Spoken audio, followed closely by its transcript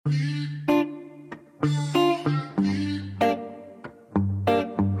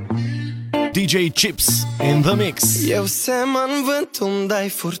DJ Chips in the mix. Eu semăn vânt, tu-mi dai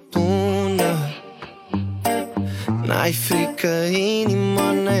furtună. N-ai frică,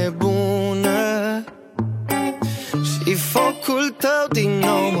 inimă nebună. Și focul tău din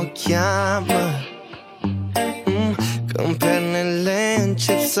nou mă cheamă. Când pernele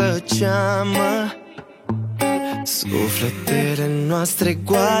încep să ceamă. Sufletele noastre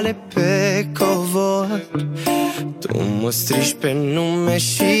goale pe covor. Tu mă strici pe nume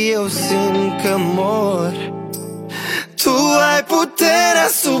și eu simt că mor. Tu ai puterea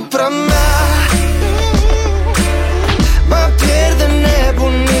asupra mea. Mă pierd în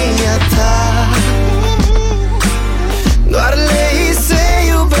nebunia ta. Doar lei se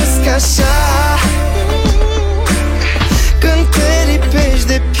iubesc așa. Când te lipești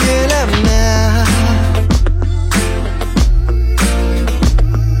de pielea mea.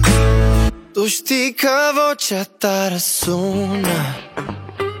 Tu știi că vocea ta răsună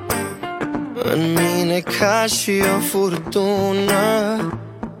în mine ca și o furtună.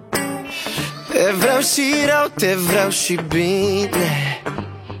 Te vreau și rău, te vreau și bine.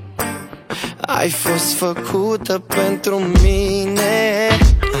 Ai fost făcută pentru mine.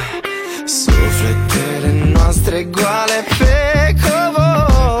 Sufletele noastre goale pe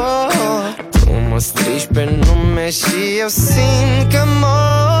covor. Tu mă strici pe nume și eu simt că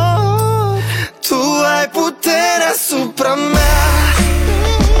mor. Tu ai puterea asupra mea.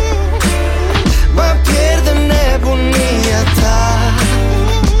 Mă pierd în nebunia ta.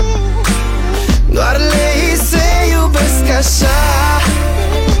 Doar lei se iubesc așa.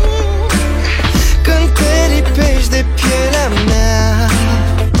 Când te lipești de pielea mea.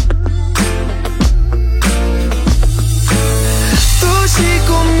 Tu și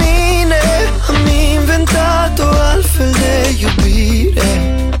cu mine am inventat o altfel de iubire.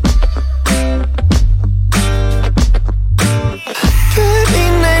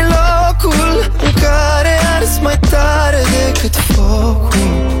 În care ars mai tare decât focul.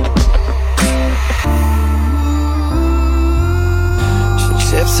 Și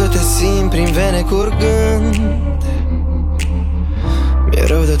încep să te simt prin vene curgând. Mi-e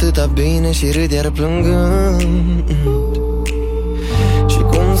rău de atâta bine și râd iar plângând. Și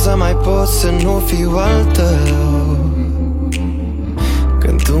cum să mai pot să nu fiu al tău?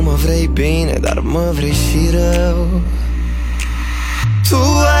 Când tu mă vrei bine, dar mă vrei și rău. Tu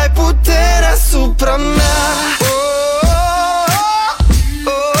ai puterea asupra mea.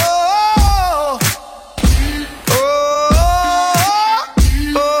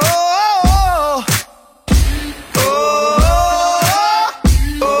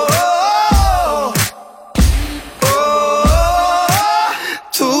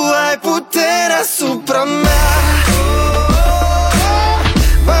 Tu ai puterea asupra mea.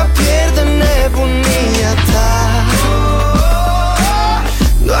 Mă pierd în nebunia ta.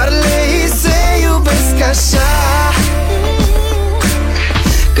 Doar lei se iubesc așa.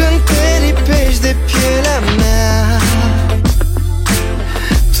 Când te lipești de pielea mea.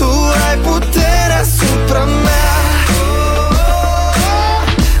 Tu ai puterea asupra mea.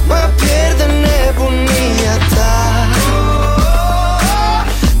 Mă pierd în nebunia ta.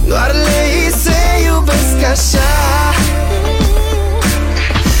 Doar lei se iubesc așa.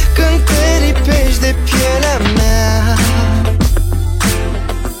 Când te lipești de pielea mea.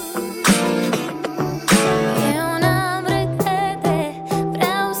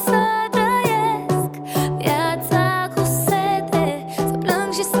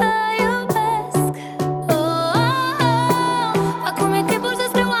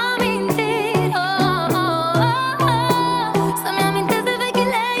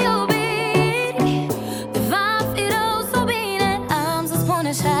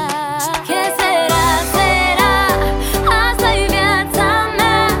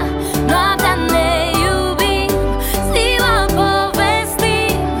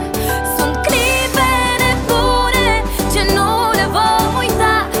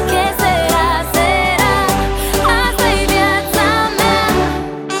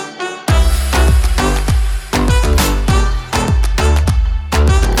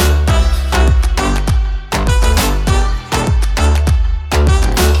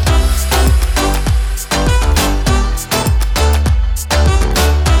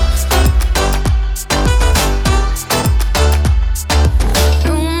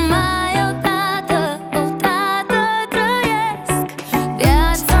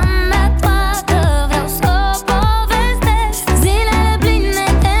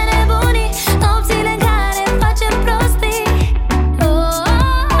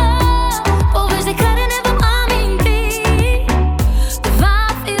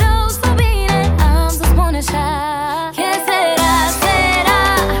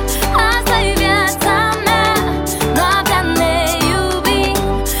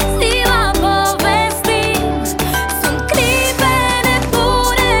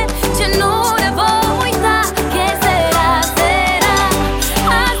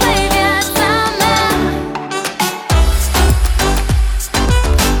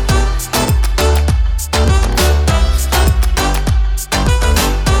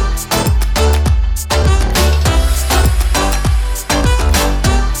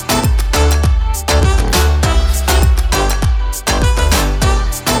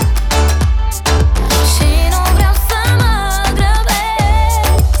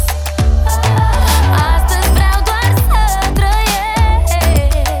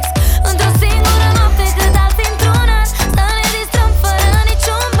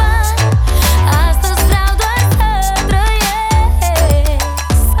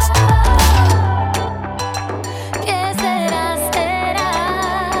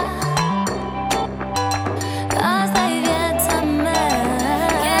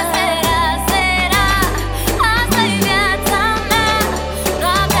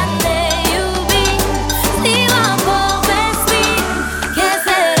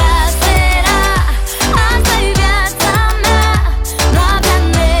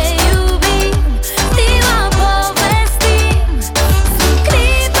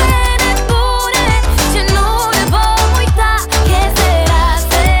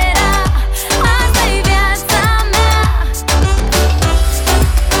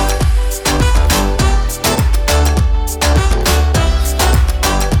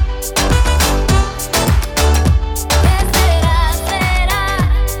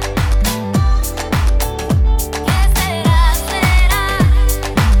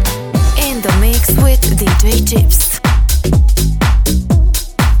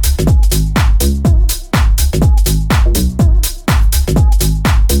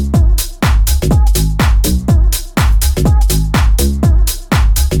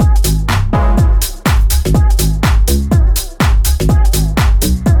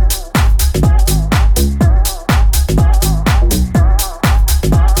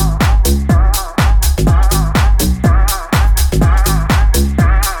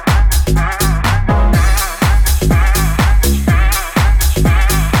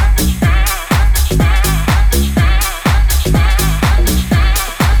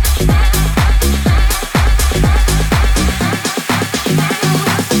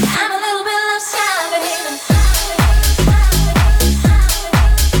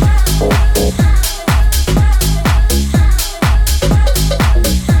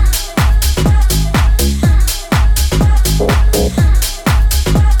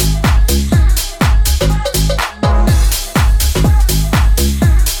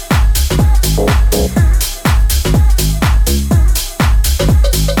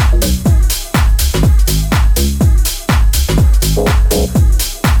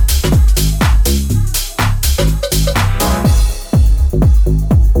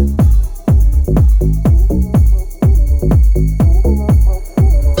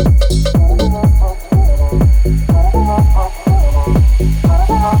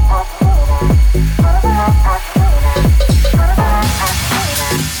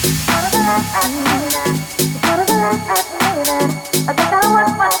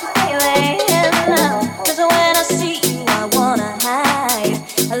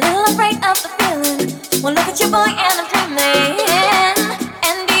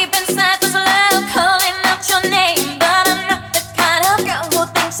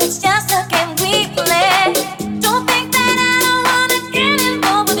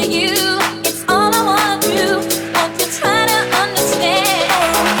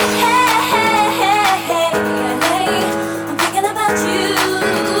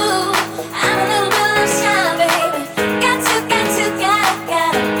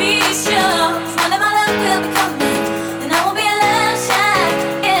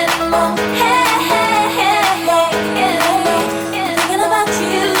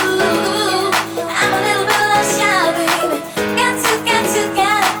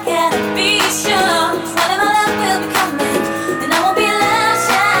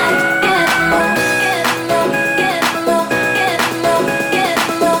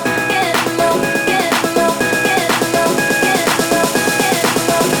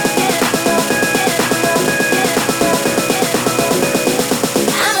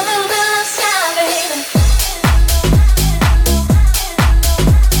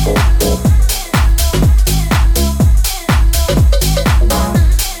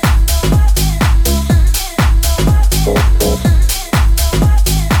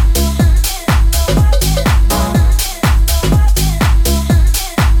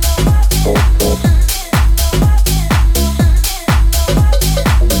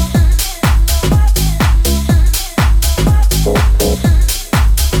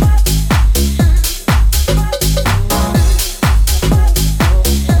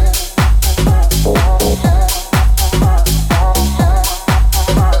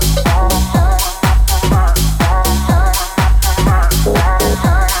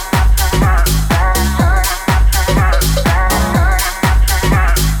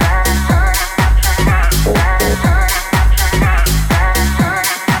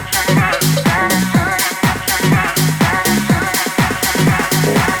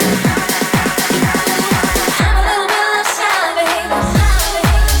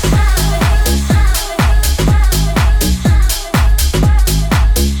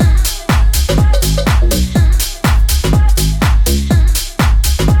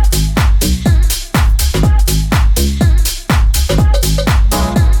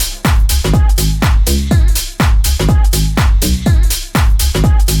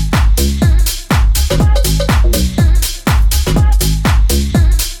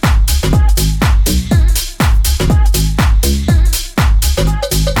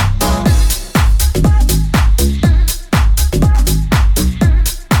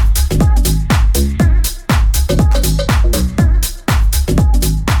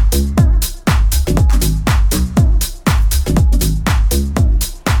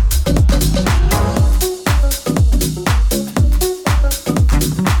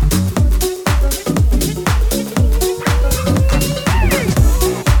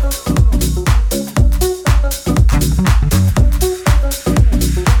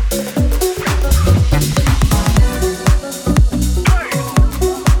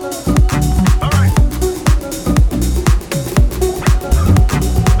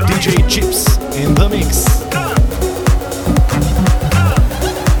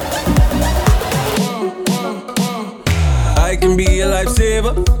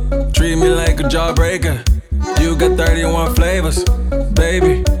 Treat me like a jawbreaker. You got 31 flavors,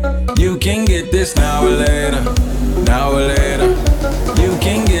 baby. You can get this now or later, now or later. You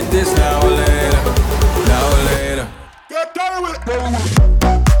can get this now or later, now or later. Get down with it.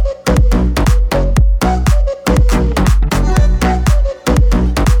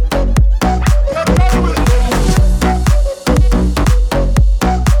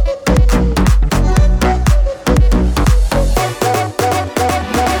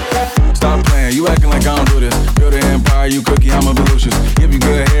 You cookie, I'm a Belucius. Give you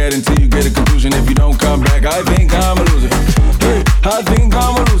good head until you get a conclusion. If you don't come back, I think I'm a loser. Hey, I think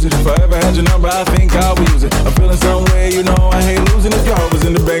I'm a loser. If I ever had your number, I think I will use it. I'm feeling some way, you know I hate losing. If your hope is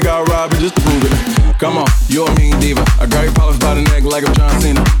in the bank, I'll rob it just to prove it. Come on, you're a mean diva. I got you polished by the neck like I'm John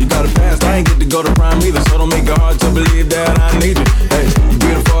Cena. You got a past, I ain't get to go to prime either. So don't make it hard to believe that I need you. Hey, you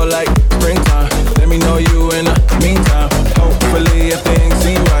beautiful like springtime. Let me know you in the meantime. Hopefully if things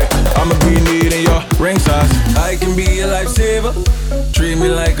seem right, I'ma be needing your ring size. I can be a lifesaver. Treat me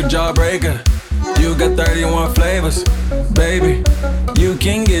like a jawbreaker. You got 31 flavors, baby. You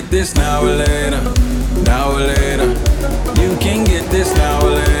can get this now or later, now or later. You can get this now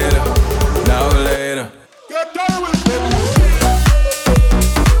or later, now or later. Get down with it.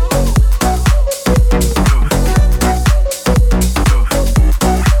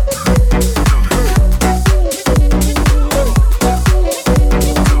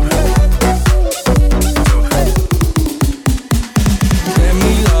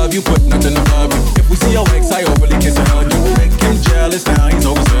 love you, put nothing above you. If we see your ex, I overly kiss and hug you. Make him jealous, now he's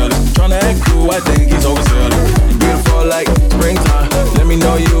overzealous. Tryna act cool, I think he's overzealous. You're beautiful like springtime. Let me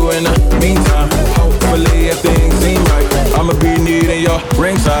know you in the meantime. Hopefully if things seem right, I'ma be needing your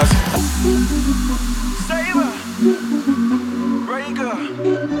ring size. Savor, breaker,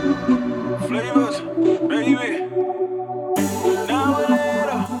 flavors, baby. Now or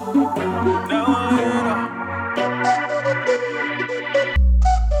later, now or later.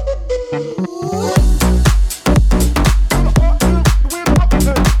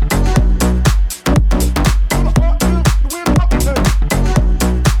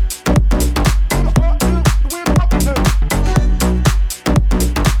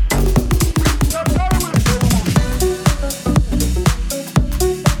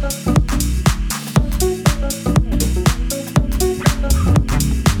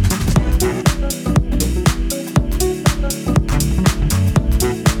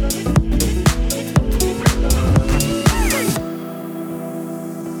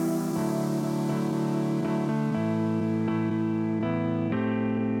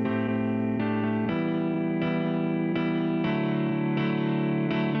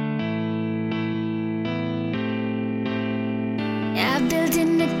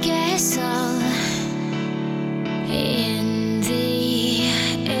 Building a castle in the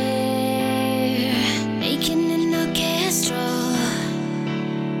air, making an orchestral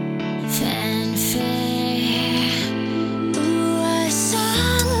fanfare. Ooh, a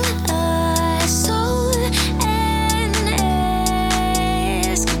song, a soul, an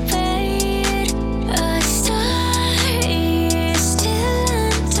escapade. A star is still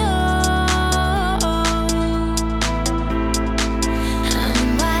untold.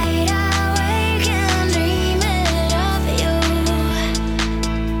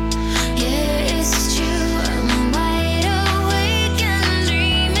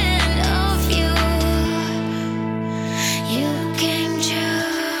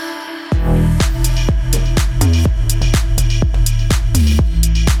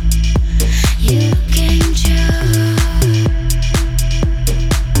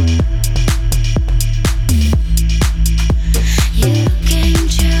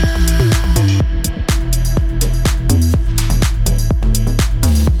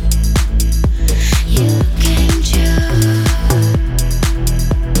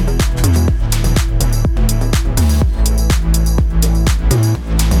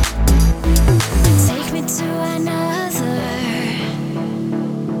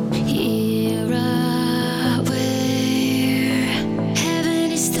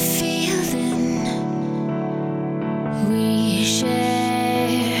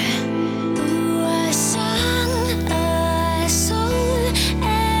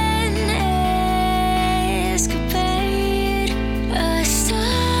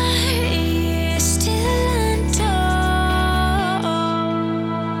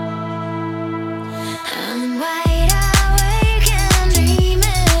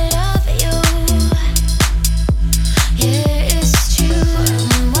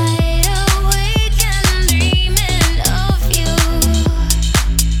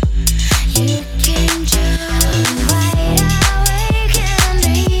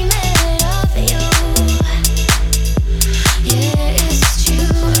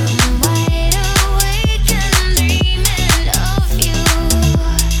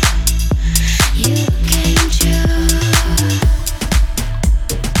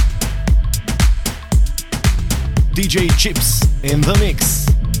 DJ Chips in the mix.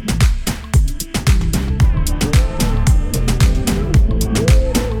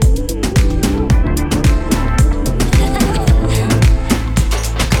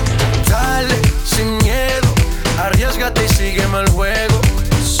 Dale, sin miedo, arriésgate y sígueme el juego.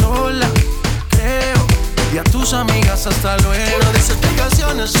 Sola, creo, y a tus amigas hasta luego. No des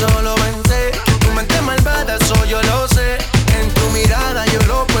explicaciones, solo vente. Tu mente malvada, eso yo lo sé. En tu mirada yo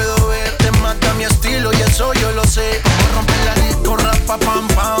lo puedo ver. Te mata mi estilo y eso yo lo sé. Como romper la disco, rapa, pam,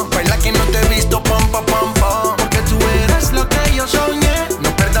 pam. Baila que no te he visto, pam, pam, pam, pam. Porque tú eres lo que yo soñé.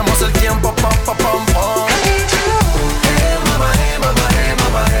 No perdamos el tiempo, pam, pam, pam, pam. More.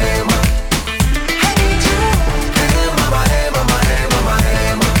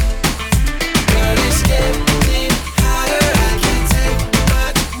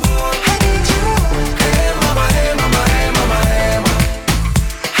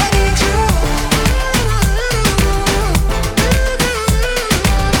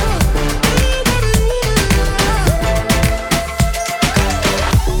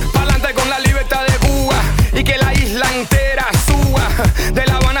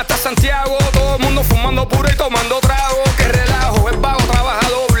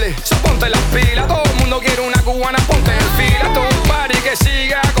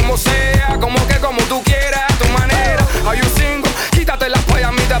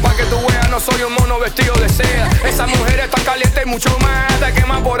 vestido de seda. Esa mujer está caliente y mucho más. Te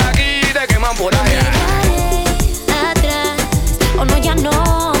queman por aquí, te queman por allá. Atrás, o no, ya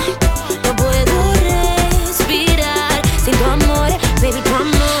no. No puedo respirar sin tu amor, baby, tu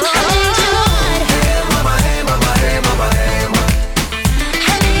amor.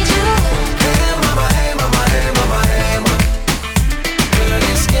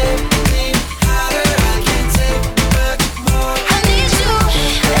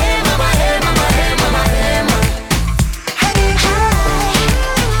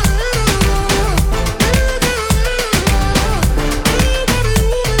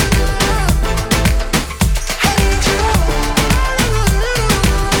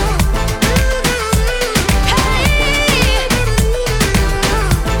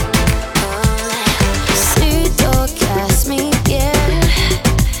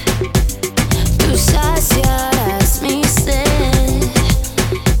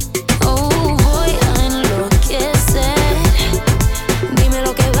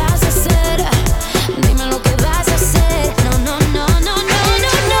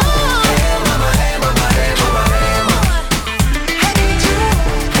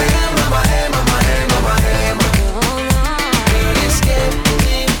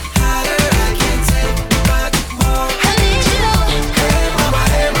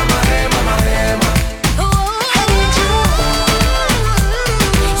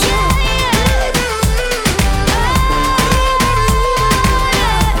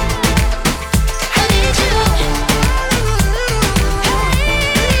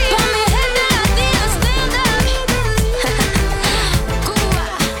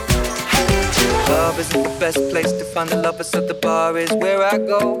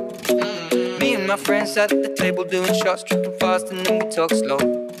 At the table doing shots, tripping fast, and then we talk slow.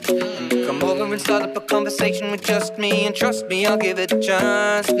 Come over and start up a conversation with just me, and trust me, I'll give it a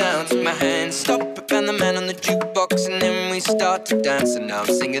chance. Now take my hand, stop it, and the man on the jukebox, and then we start to dance. And now I'm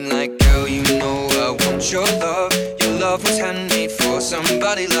singing like, girl, you know I want your love. Your love was handmade for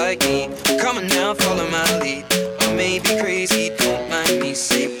somebody like me. Come on now, follow my lead. I may be crazy, don't mind me.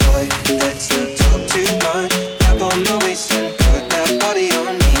 Say, boy, let's not talk too much. Grab on my waist and put that body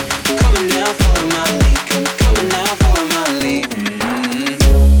on me. Come on now, follow my lead. Come on now, follow my lead.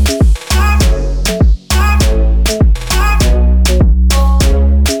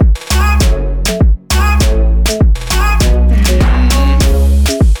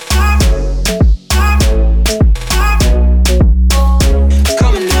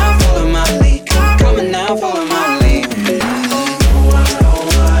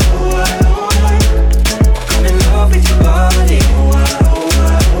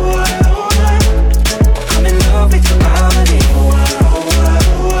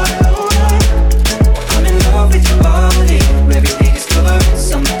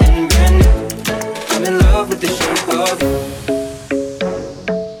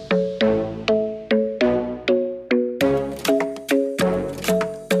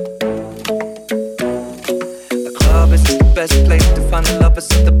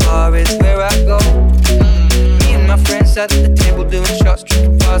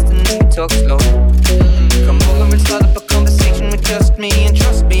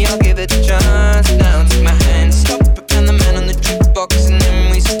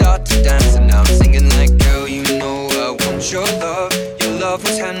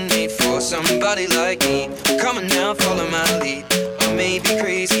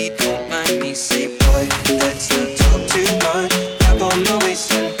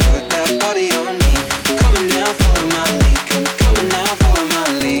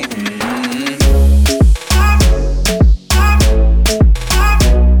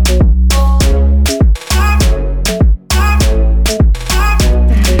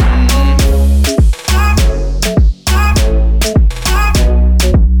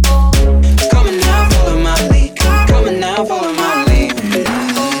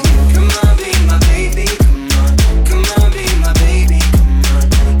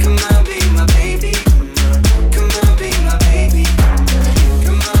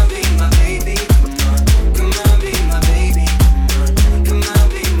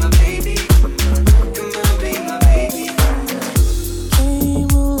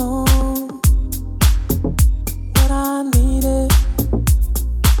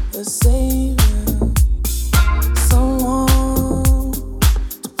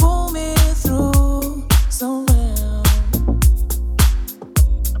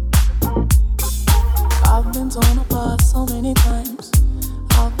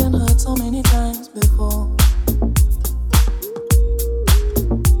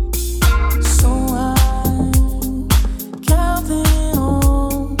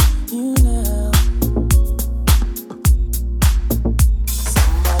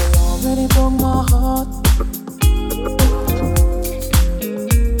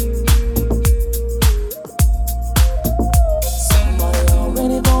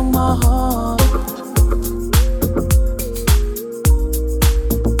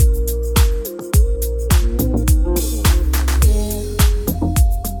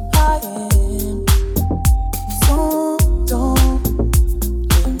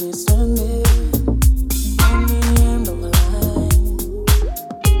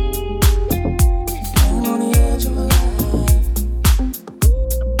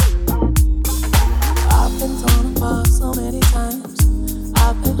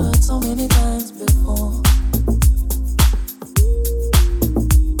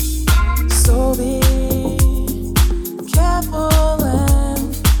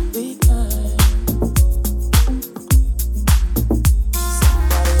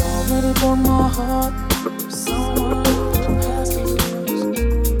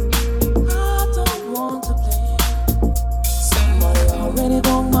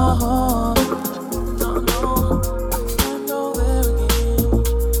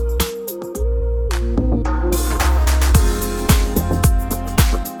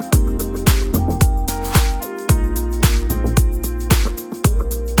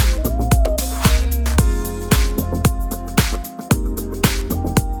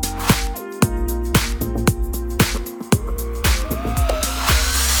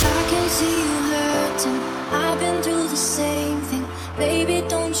 been through the same thing. Baby,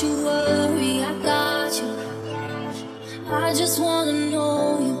 don't you worry, I got you. I just wanna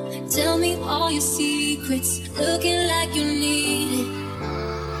know you. Tell me all your secrets. Looking like you need it.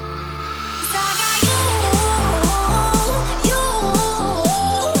 'Cause I got you, you,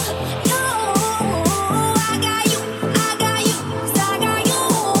 you. I got you, I got you. 'Cause I got you,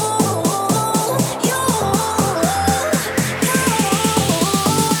 you,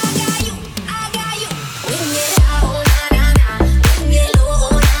 you. I got you. We can get high, oh na na na. We can get low,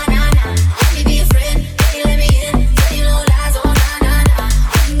 oh na na na. Let me be a friend, baby, let me in. Tell you no lies, oh na na na.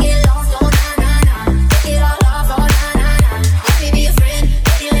 We can get lost, oh na na na. Take it all off, oh na na na. Let me be a friend,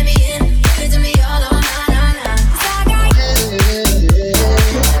 baby, let me in. Give it to me all, oh na na na. 'Cause I got you,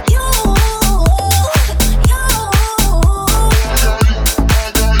 you, you.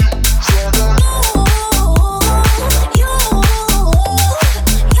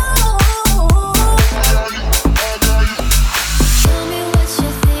 Tell me what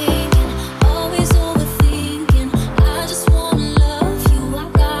you're thinking, always overthinking. I just wanna love you, I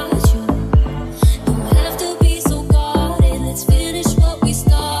got you. Don't have to be so guarded. Let's finish what we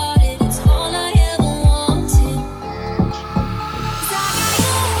started. It's all I ever wanted. 'Cause I got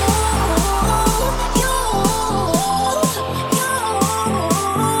you, you, you.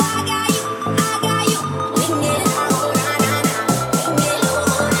 I got you, I got you. We can get high, oh na na na. We can get low,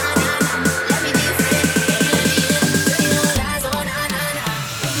 oh na na na. Let me be a friend, baby, let me in. Tell you no lies, oh na na na.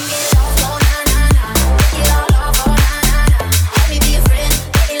 We can get lost, oh na na na. Take it all off, oh na na na. Let me be a friend,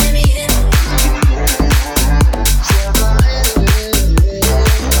 baby, let me in.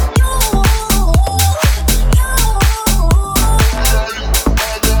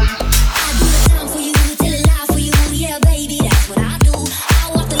 I do the time for you, tell a lie for you, yeah, baby, that's what I do. I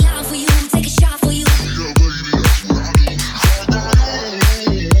walk the line for you, take a shot for you.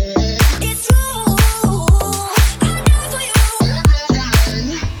 It's true, I die for you.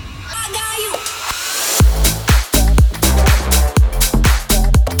 I got you.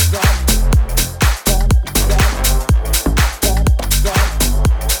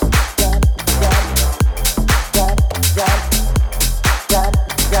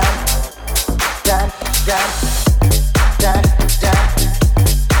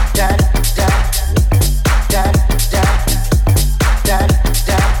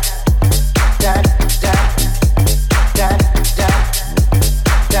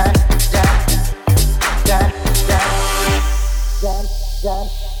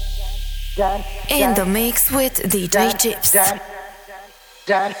 In the mix with DJ Chips. Hit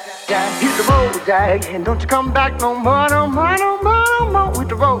the road, Jack, and don't you come back no more, no more, no more, no more. With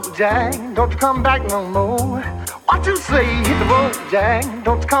the road, Jack, don't you come back no more. What you say? Hit the road, Jack,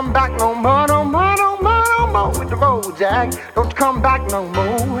 don't you come back no more, no more, no more, no more. With the road, Jack, don't you come back no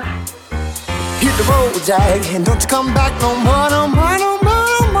more. Hit the road, Jack, and don't you come back no more, no more, no more,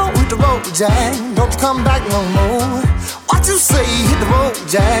 no more. With the road, Jack, don't you come back no more. What you say? Hit the road,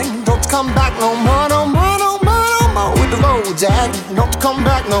 Jack, don't you come back no more, no more, no more, no more. With the road, Jack, don't you come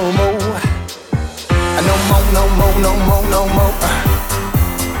back no more. No more, no more, no more, no more.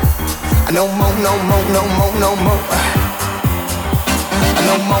 No more, no more, no more, no more.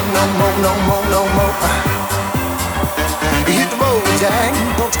 No more, no more, no more, no more. Hit the road, Jack,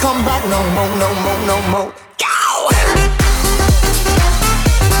 don't you come back no more, no more, no more. Go!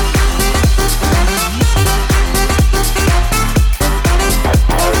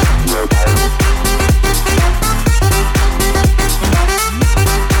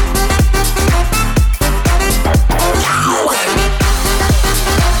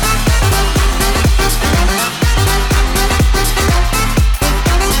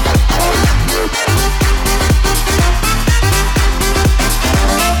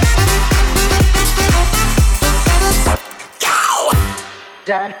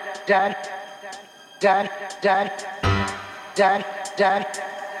 Dad, dad, dad, dad, dad, dad,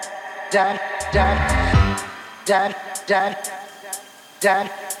 dad, dad, dad, dad, dad,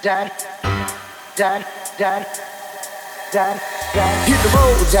 dad, dad, dad, dad. Hit the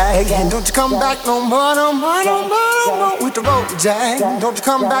road, Jack, and don't you come back no more, no more, no more, no more. With the road, Jack, don't you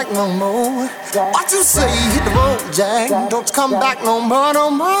come back no more. What you say? Hit the road, Jack, don't you come back no more, no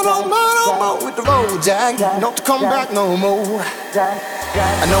more, no more, no more. With the road, Jack, don't you come back no more.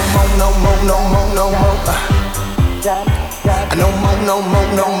 No more, no more, no more, no more. No more, no more,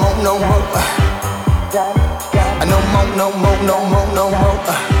 no more, no more. No more, no more, no more, no more.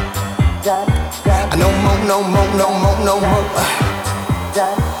 No more, no more, no more, no more.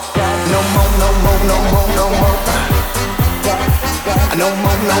 No more, no more, no more, no more. No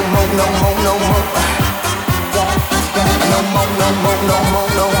more, no more, no more, no more. No more, no more, no more,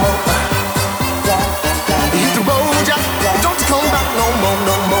 no more. Hit the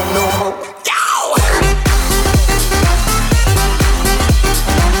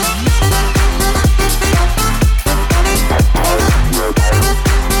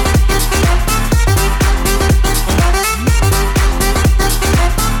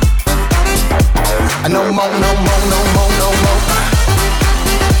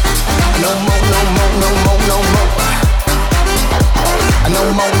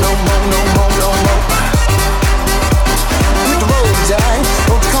no more, no more, no more. Hit the road, Jack.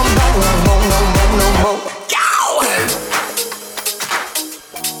 Don't you come back no more, no more, no more.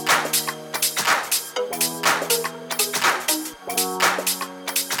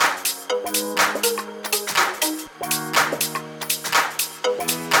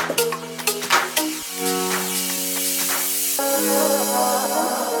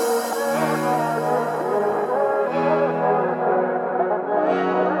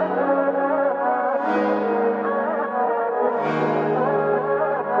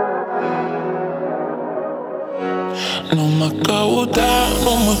 Nu mă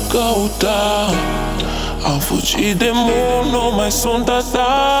căuta Am fugit de mult, nu mai sunt a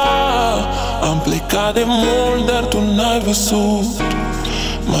ta. Am plecat de mult, dar tu n-ai văzut.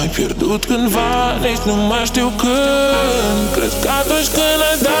 M-ai pierdut cândva, nici nu mai știu când. Cred că atunci când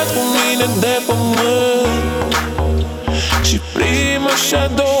ai dat cu mine de pământ. Și prima și a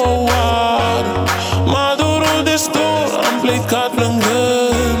doua oară m-a durut destul, am plecat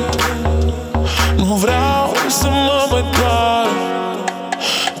plângând. Nu vreau să mă mai doar.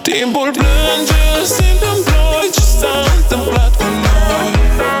 Timpul plânge, simt în ploi ce s-a întâmplat cu noi.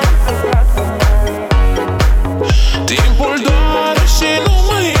 Timpul doare și nu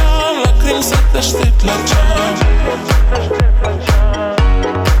mai am lacrimi să te aștept la geam.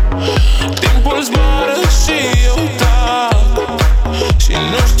 Timpul zboară și eu tac și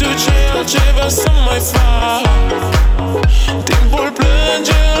nu știu ce altceva să mai fac. Timpul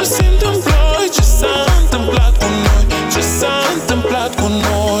plânge, îl simt în ploi. Ce s-a întâmplat cu noi? Ce s-a întâmplat cu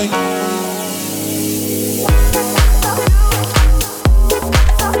noi?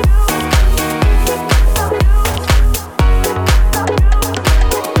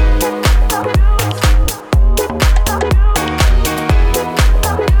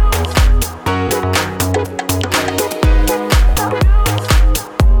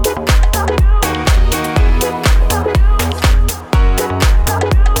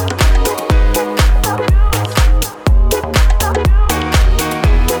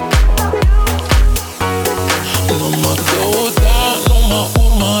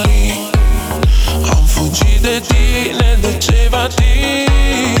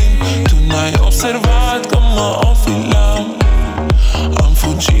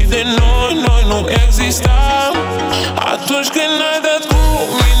 Atunci când ai dat cu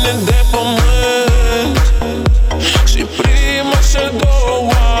mine de pământ. Și prima și a doua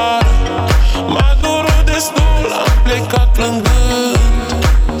oară m-a durut destul, am plecat plângând.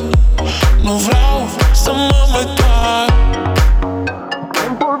 Nu vreau să mă mai doar.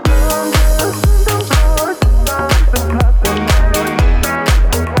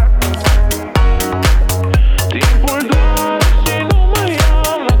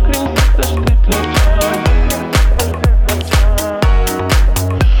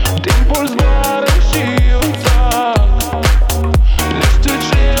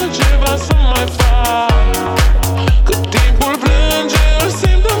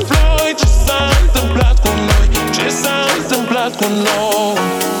 Cu noi.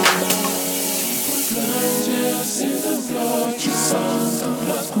 Ce s-a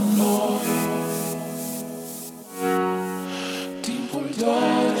întâmplat cu noi? Timpul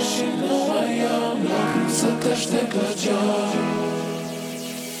doare și nu mai am lacrimi să te aștept la geam.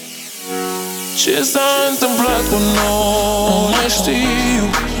 Ce s-a întâmplat cu noi? Nu mai știu,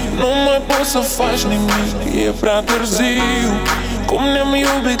 nu mai poți să faci nimic, e prea târziu. Cum ne-am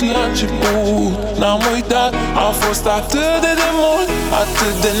iubit la început, n-am uitat. A fost atât de mult,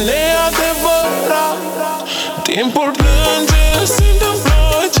 atât de neadevărat. Timpul plânge, simt în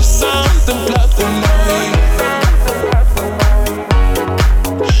ploi. Ce s-a întâmplat cu noi?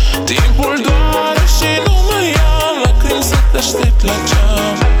 Timpul doare și nu mai am lacrimi să te aștept la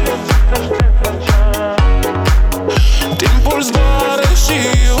geam. Timpul zboară și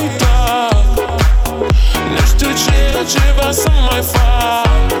eu tac. Nu știu ce altceva să mai fac.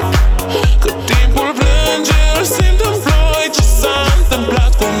 Că timpul plânge, îl simt în ploi. Ce s-a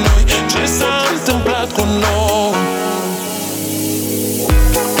întâmplat cu noi? Ce s-a întâmplat cu noi?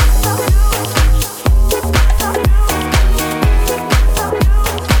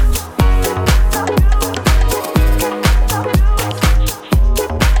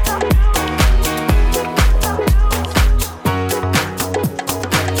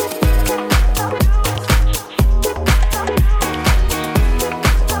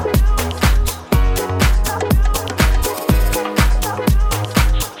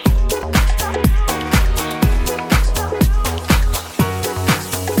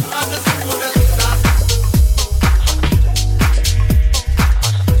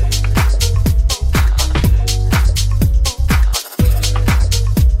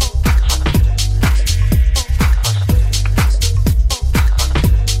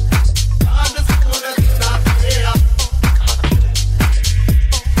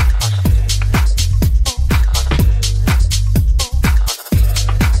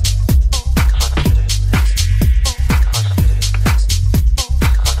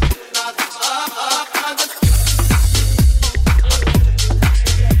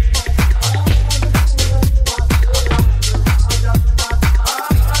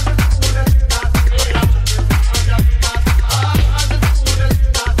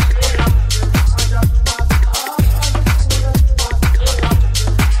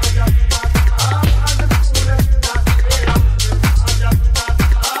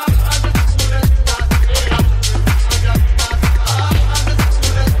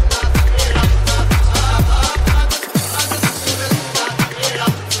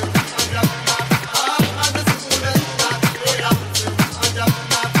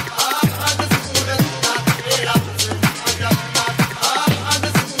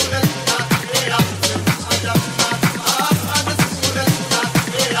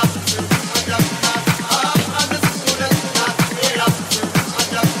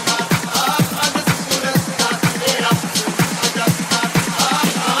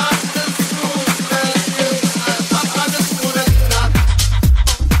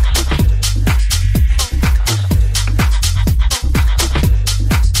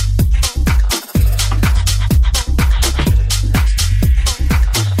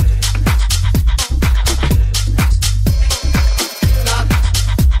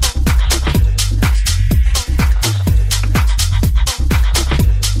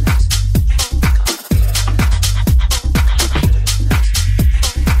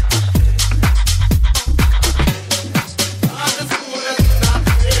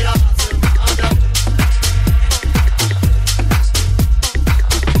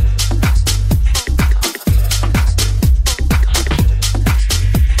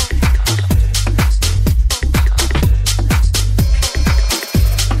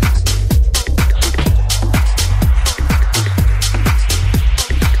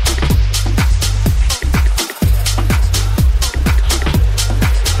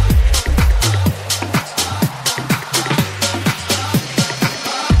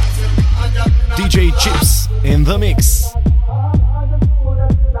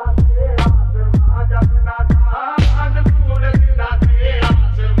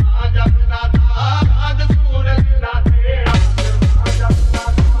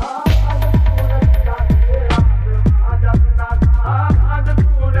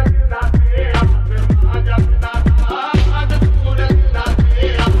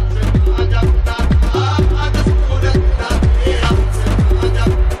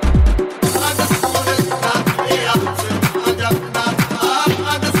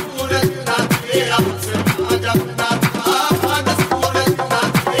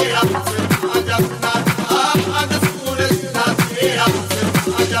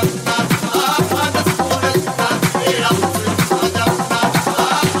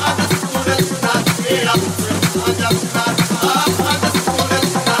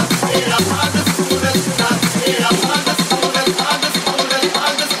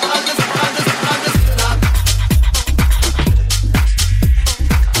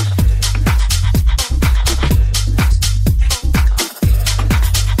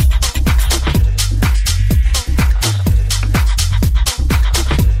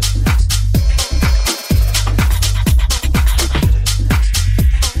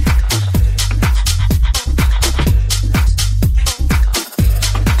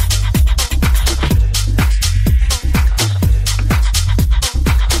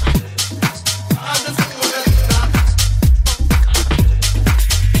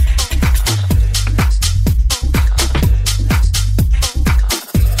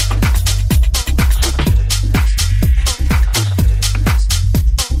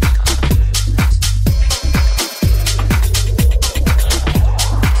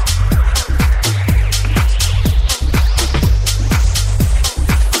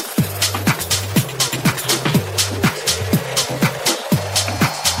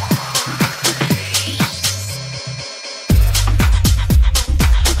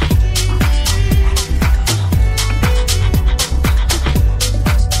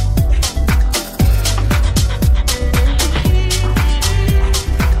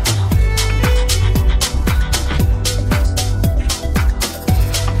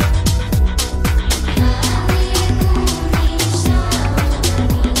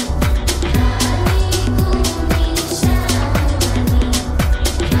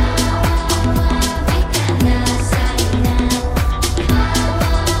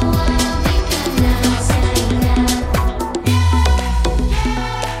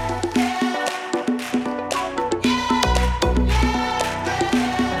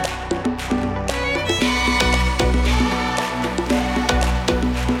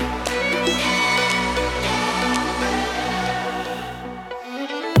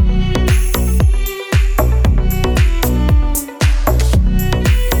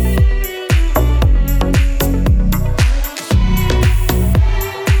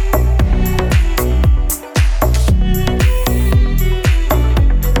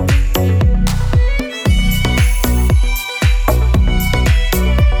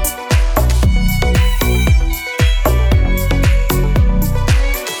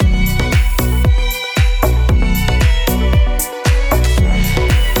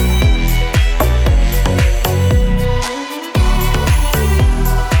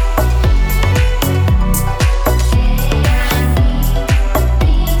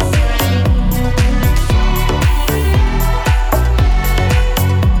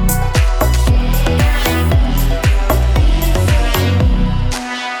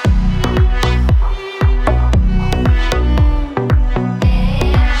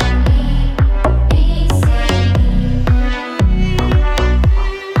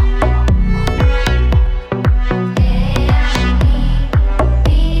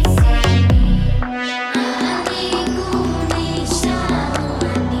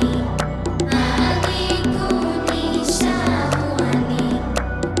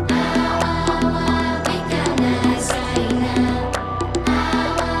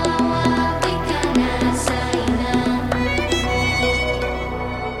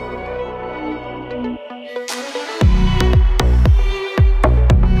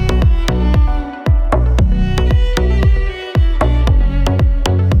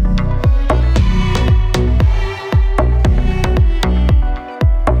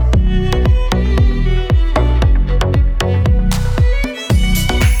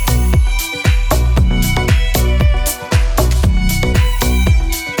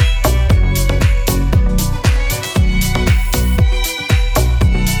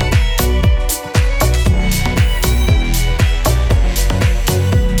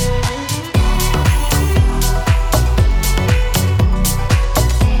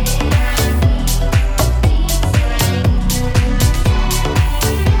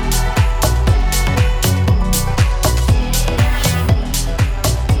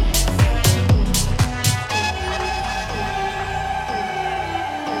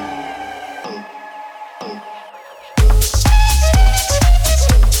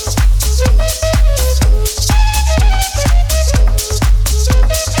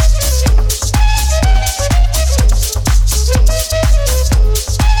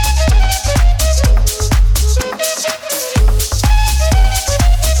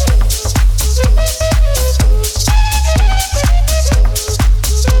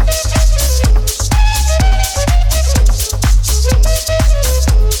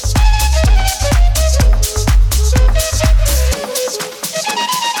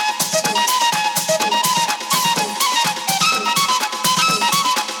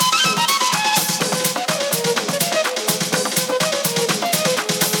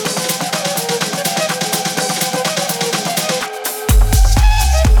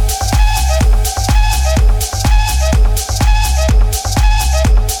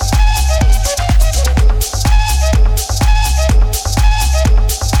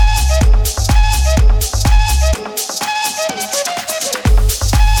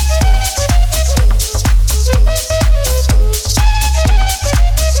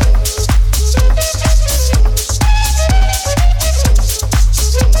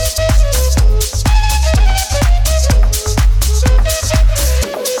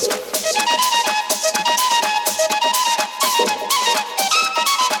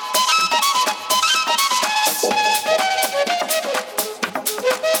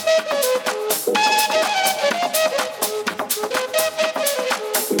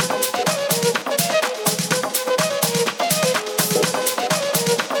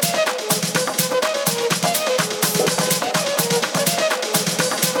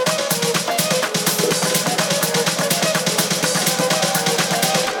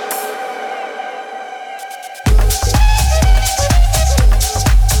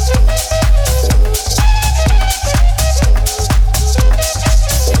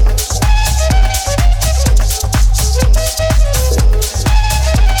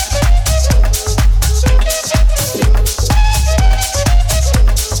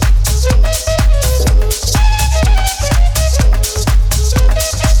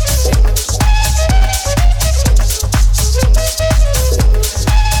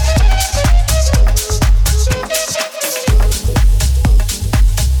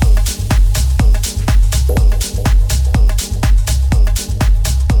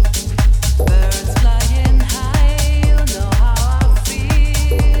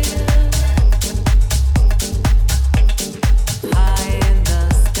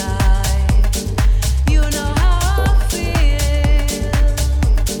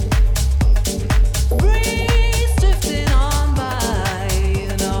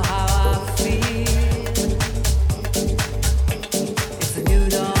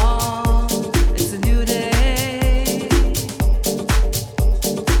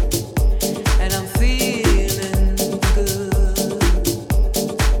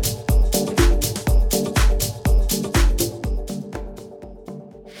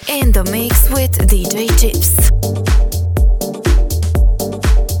 the mix with DJ Chips.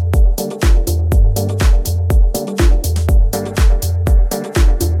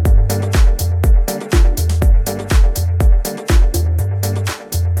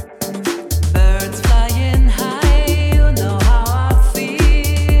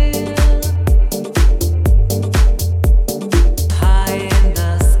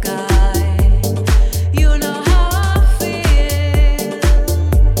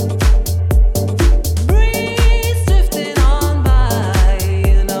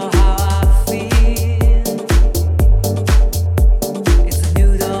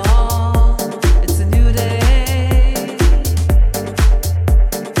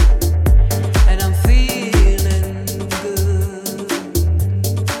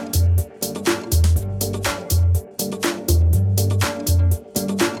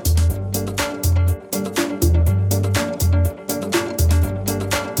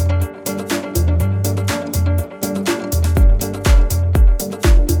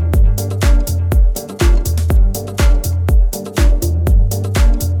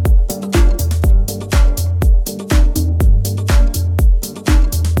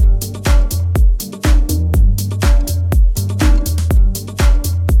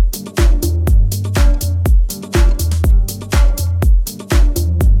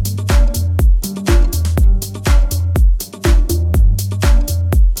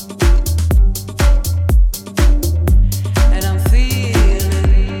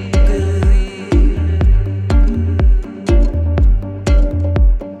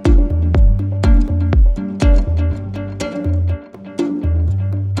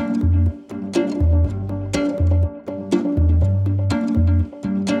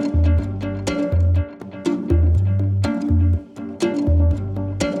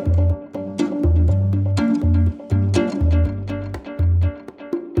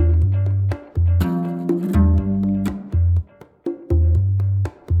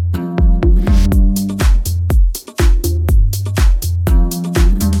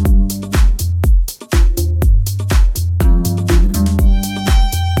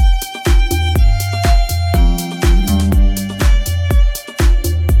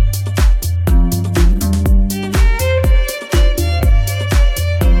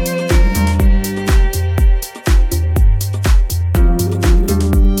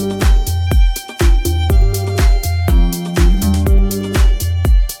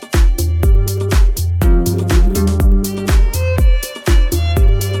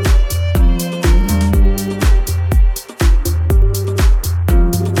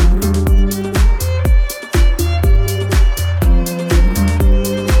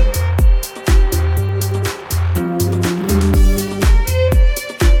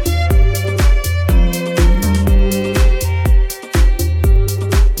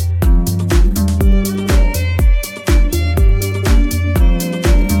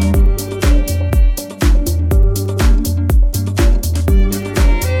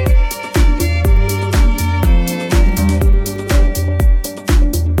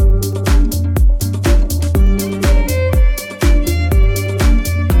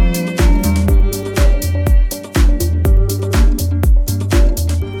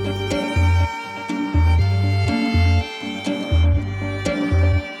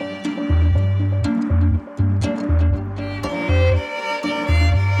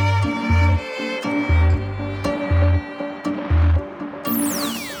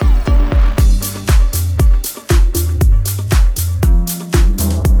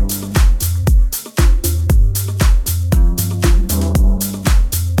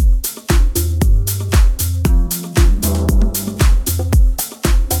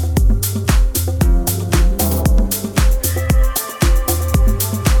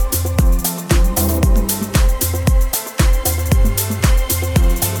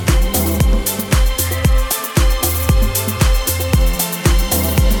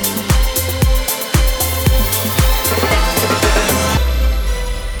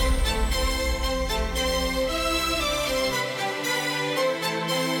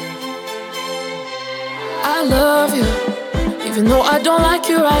 I love you, even though I don't like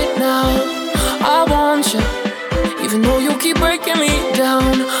you right now. I want you, even though you keep breaking me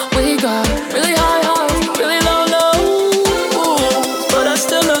down. We got really high highs, really low lows, but I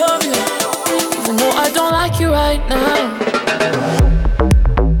still love you, even though I don't like you right now.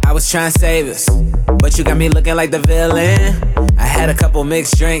 I was trying to save us, but you got me looking like the villain. I had a couple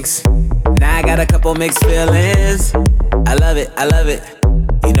mixed drinks, now I got a couple mixed feelings. I love it,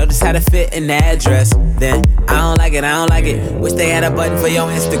 You know just how to fit in that dress. Then I don't like it, I don't like it. Wish they had a button for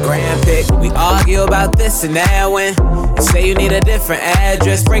your Instagram pic. We argue about this and that when you say you need a different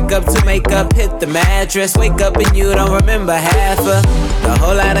address. Break up to make up, hit the mattress. Wake up and you don't remember half of the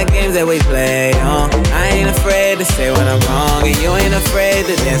whole lot of games that we play on. I ain't afraid to say when I'm wrong, and you ain't afraid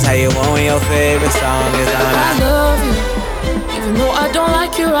to dance how you want when your favorite song is on. I love you, even though I don't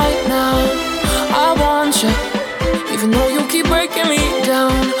like you right now. I want you, even though you keep breaking me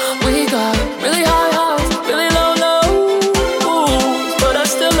down. We got really high highs, really low lows, but I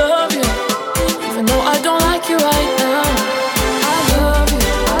still love you, even though I don't like you right now. I love you,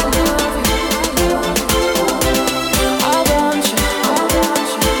 I love you, I want you, I want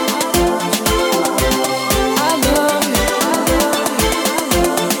you, I love you,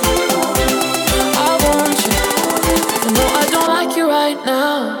 I want you, even though I don't like you right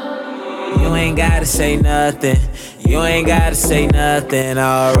now. You ain't gotta say nothing. You ain't gotta say nothing.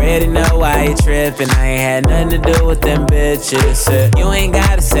 I already know why you trippin'. I ain't had nothing to do with them bitches. You ain't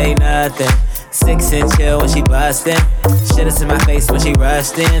gotta say nothing. 6 and chill when she bustin'. Shit is in my face when she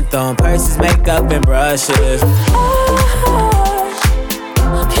rushed in. Throwing purses, makeup, and brushes.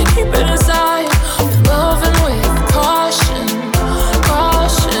 Can't keep it inside. Loving with caution,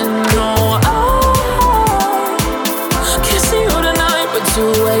 caution. No, I can't see you tonight, but 2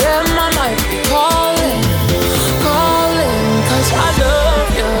 a.m. I might be calling, calling. 'Cause I love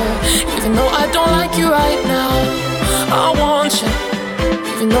you, even though I don't like you right now. I want you,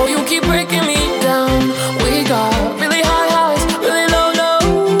 even though you keep breaking me down. We got really high highs, really low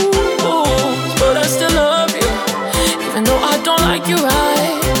lows, but I still love you, even though I don't like you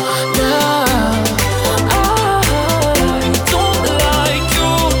right now. I don't like you,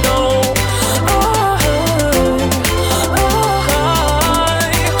 no. I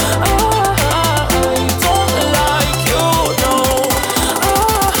don't like you, no.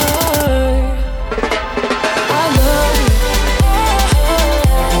 I love you,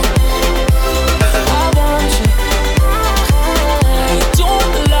 I want you. I don't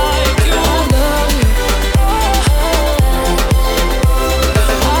like you, I love you,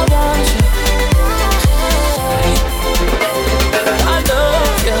 I want you. I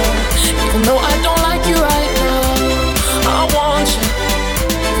love you, even though I don't like you right now. I want you,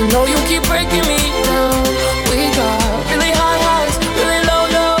 even though you keep breaking me down. We got really high highs, really low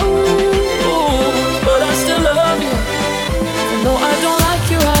lows, but I still love you, even though I don't like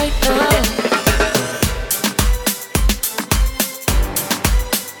you right now.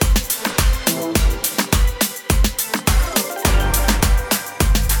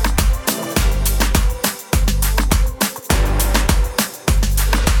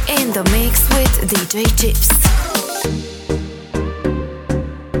 In the mix with DJ Chips.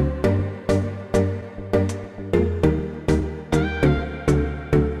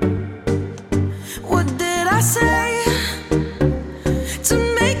 What did I say to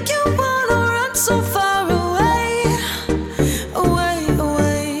make you wanna run so far away, away,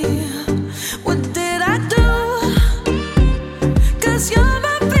 away? What did I do? 'Cause you're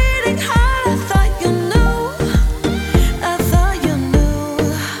my beating heart. I thought you knew, I thought you knew.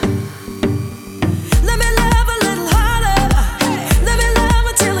 Let me love a little harder.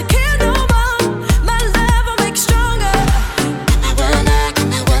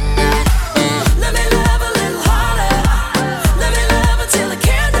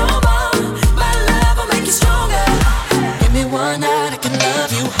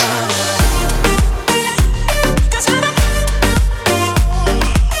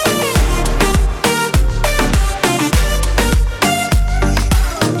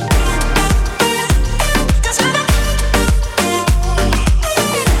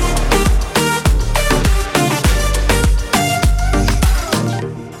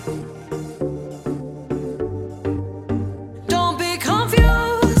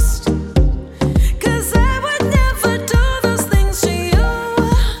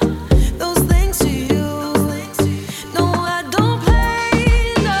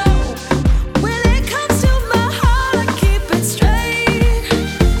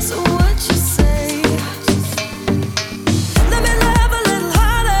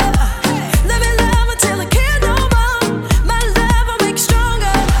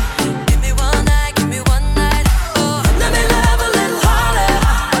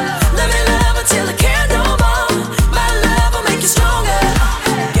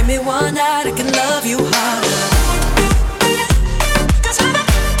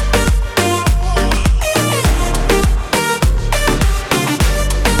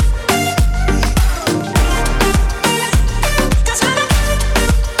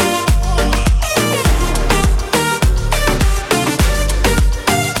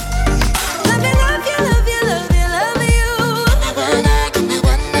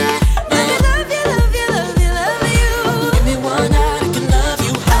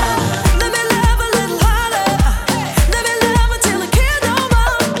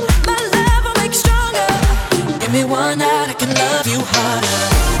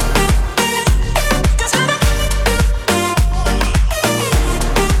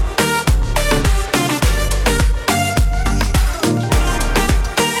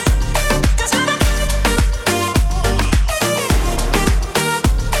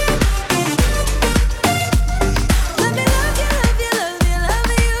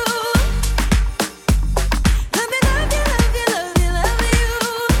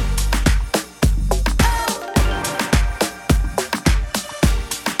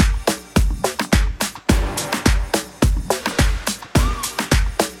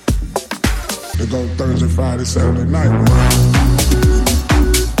 go Thursday, Friday, Saturday night, man.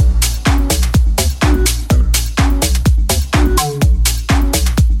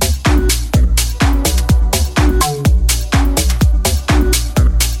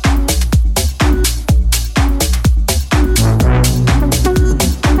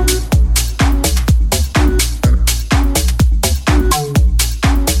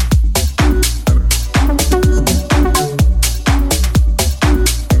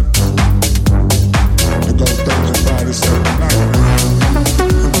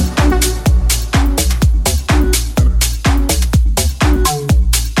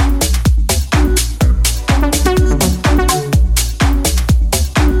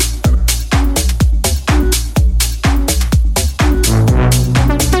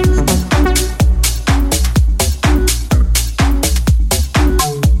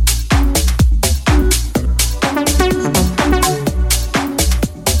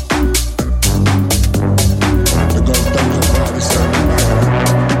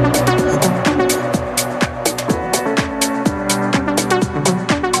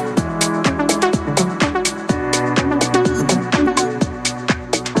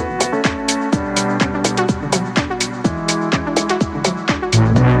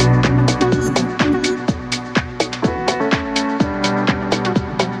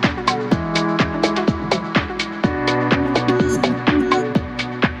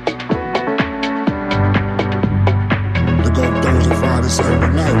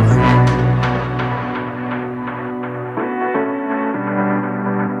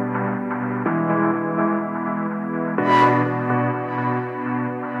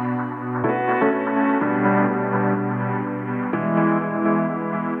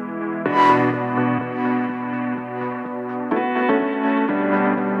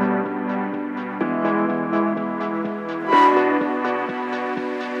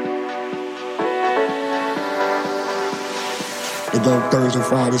 Thursday,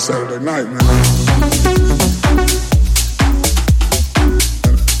 Friday, Saturday night, man.